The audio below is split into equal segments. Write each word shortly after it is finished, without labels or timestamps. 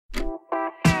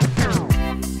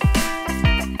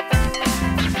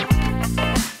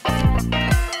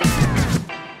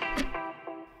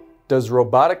Does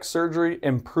robotic surgery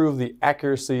improve the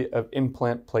accuracy of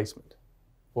implant placement?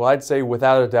 Well, I'd say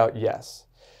without a doubt, yes.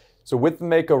 So with the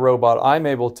Mako robot, I'm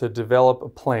able to develop a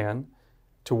plan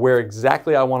to where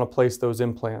exactly I want to place those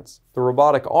implants. The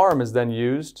robotic arm is then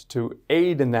used to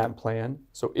aid in that plan.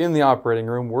 So in the operating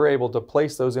room, we're able to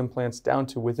place those implants down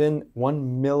to within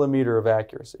 1 millimeter of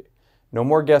accuracy. No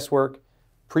more guesswork,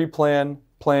 pre-plan,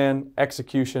 plan,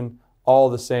 execution, all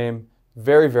the same,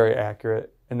 very, very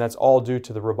accurate, and that's all due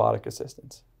to the robotic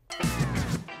assistance.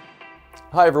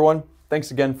 Hi everyone,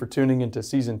 thanks again for tuning into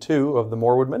Season 2 of the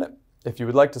Morwood Minute. If you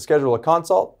would like to schedule a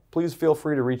consult, please feel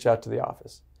free to reach out to the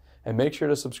office. And make sure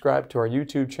to subscribe to our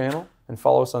YouTube channel and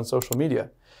follow us on social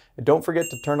media. And don't forget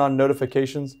to turn on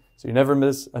notifications so you never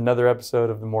miss another episode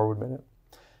of the Morwood Minute.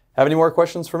 Have any more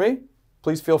questions for me?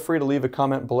 Please feel free to leave a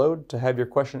comment below to have your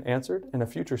question answered in a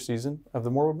future season of the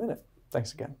Morwood Minute.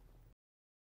 Thanks again.